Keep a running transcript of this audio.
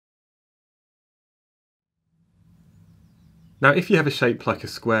Now, if you have a shape like a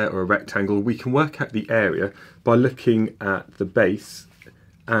square or a rectangle, we can work out the area by looking at the base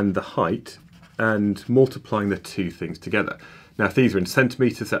and the height and multiplying the two things together. Now, if these are in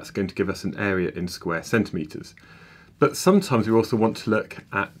centimetres, that's going to give us an area in square centimetres. But sometimes we also want to look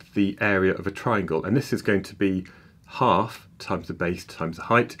at the area of a triangle, and this is going to be half times the base times the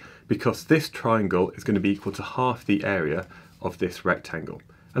height, because this triangle is going to be equal to half the area of this rectangle.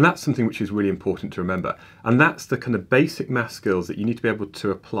 And that's something which is really important to remember. And that's the kind of basic math skills that you need to be able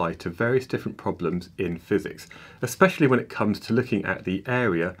to apply to various different problems in physics, especially when it comes to looking at the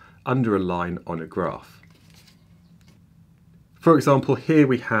area under a line on a graph. For example, here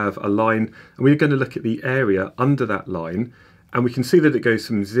we have a line, and we're going to look at the area under that line, and we can see that it goes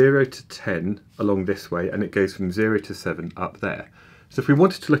from 0 to 10 along this way, and it goes from 0 to 7 up there. So if we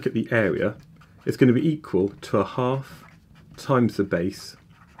wanted to look at the area, it's going to be equal to a half times the base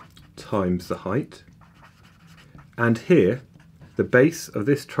times the height. And here, the base of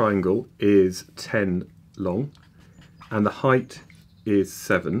this triangle is 10 long, and the height is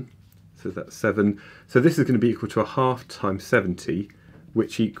 7. So that's 7. So this is going to be equal to a half times 70,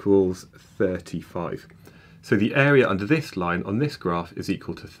 which equals 35. So the area under this line on this graph is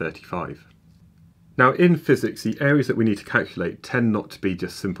equal to 35. Now, in physics, the areas that we need to calculate tend not to be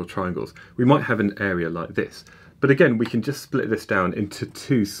just simple triangles. We might have an area like this. But again, we can just split this down into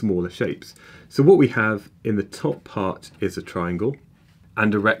two smaller shapes. So what we have in the top part is a triangle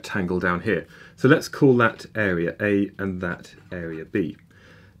and a rectangle down here. So let's call that area A and that area B.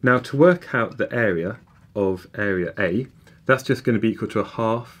 Now, to work out the area of area A, that's just going to be equal to a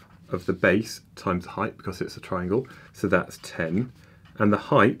half of the base times the height, because it's a triangle. So that's 10. And the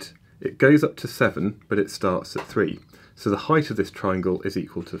height, it goes up to 7, but it starts at 3. So the height of this triangle is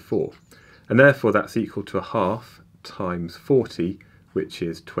equal to 4. And therefore that's equal to a half times 40, which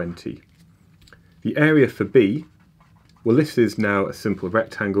is 20. The area for B, well, this is now a simple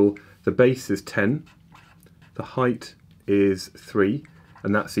rectangle. The base is 10, the height is 3,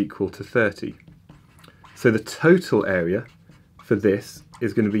 and that's equal to 30. So the total area for this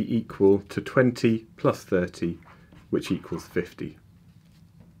is going to be equal to 20 plus 30, which equals 50.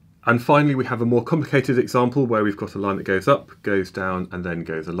 And finally, we have a more complicated example where we've got a line that goes up, goes down, and then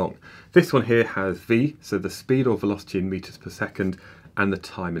goes along. This one here has v, so the speed or velocity in meters per second, and the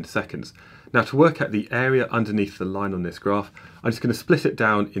time in seconds. Now, to work out the area underneath the line on this graph, I'm just going to split it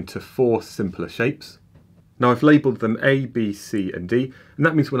down into 4 simpler shapes. Now, I've labelled them A, B, C, and D, and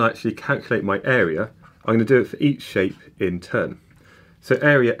that means when I actually calculate my area, I'm going to do it for each shape in turn. So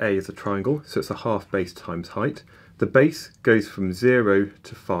area A is a triangle, so it's a half base times height. The base goes from 0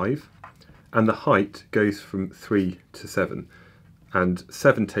 to 5, and the height goes from 3 to 7. And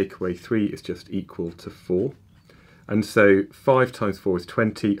 7 take away 3 is just equal to 4. And so 5 times 4 is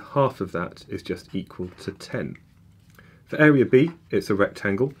 20, half of that is just equal to 10. For area B, it's a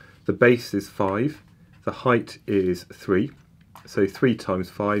rectangle. The base is 5, the height is 3, so 3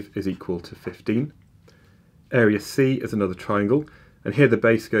 times 5 is equal to 15. Area C is another triangle, and here the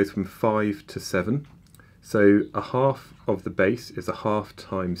base goes from 5 to 7. So a half of the base is a half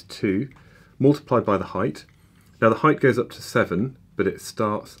times 2 multiplied by the height. Now the height goes up to 7, but it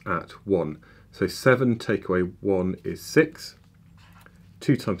starts at 1. So 7 take away 1 is 6.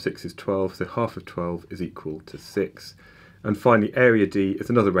 2 times 6 is 12, so half of 12 is equal to 6. And finally, area D is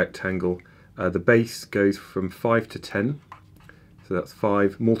another rectangle. The base goes from 5 to 10. So that's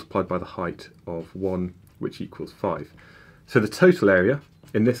 5 multiplied by the height of 1, which equals 5. So the total area,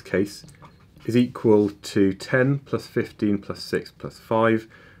 in this case, is equal to 10 plus 15 plus 6 plus 5,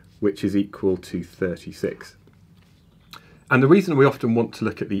 which is equal to 36. And the reason we often want to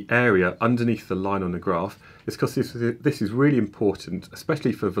look at the area underneath the line on the graph is because this is really important,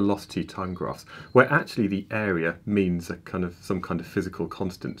 especially for velocity time graphs, where actually the area means some kind of physical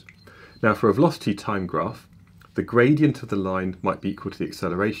constant. Now, for a velocity time graph, the gradient of the line might be equal to the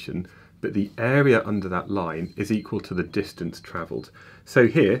acceleration, but the area under that line is equal to the distance travelled. So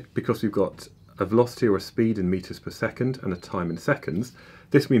here, because we've got a velocity or a speed in meters per second and a time in seconds,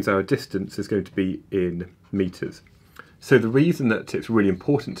 this means our distance is going to be in meters. So the reason that it's really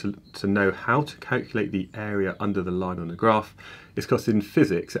important to know how to calculate the area under the line on a graph is because in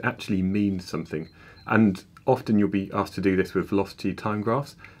physics it actually means something. And often you'll be asked to do this with velocity time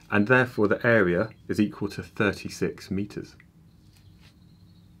graphs, and therefore the area is equal to 36 meters.